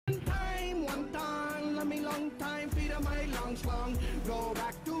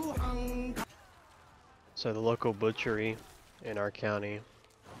So the local butchery in our county,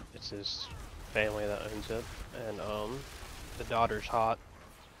 it's his family that owns it, and the daughter's hot.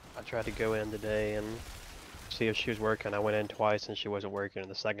 I tried to go in today and see if she was working. I went in twice and she wasn't working,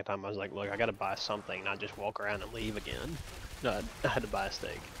 and the second time I was like, look, I gotta buy something, not just walk around and leave again. No, I had to buy a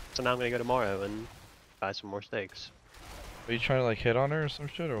steak. So now I'm gonna go tomorrow and buy some more steaks. Are you trying to like hit on her or some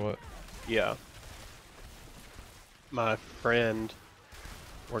shit or what? Yeah. My friend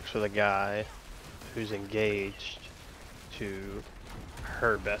works with a guy who's engaged to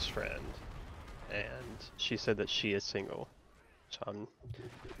her best friend, and she said that she is single. So I'm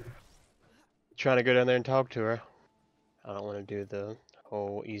trying to go down there and talk to her. I don't want to do the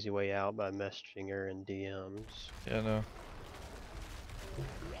whole easy way out by messaging her in DMs. Yeah, no.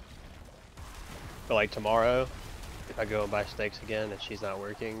 But like tomorrow, if I go and buy steaks again and she's not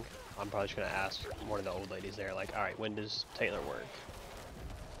working, I'm probably just gonna ask one of the old ladies there, like, alright, when does Taylor work?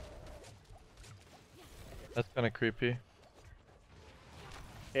 That's kind of creepy.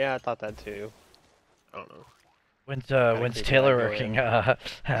 Yeah, I thought that too. I don't know. When's Taylor working? I'm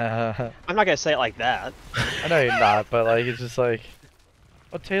not gonna say it like that. I know you're not, but like it's just like,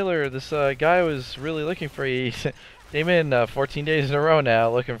 oh Taylor, this guy was really looking for you. Came in 14 days in a row now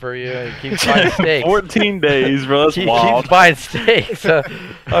looking for you. He keeps buying steaks. 14 days, bro. That's wild. Keeps buying steaks.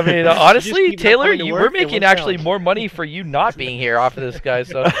 I mean, honestly, Taylor, we're making actually else? more money for you not being here off of this guy.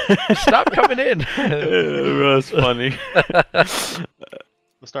 So stop coming in. Bro, that's funny.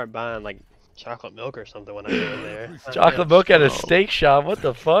 We'll start buying like chocolate milk or something when I go in there. Chocolate milk at a steak shop. What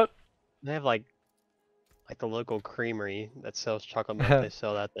the fuck? They have like the local creamery that sells chocolate milk. They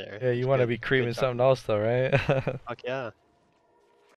sell that there. Yeah, you want to be creaming chocolate. something else though, right? Fuck yeah.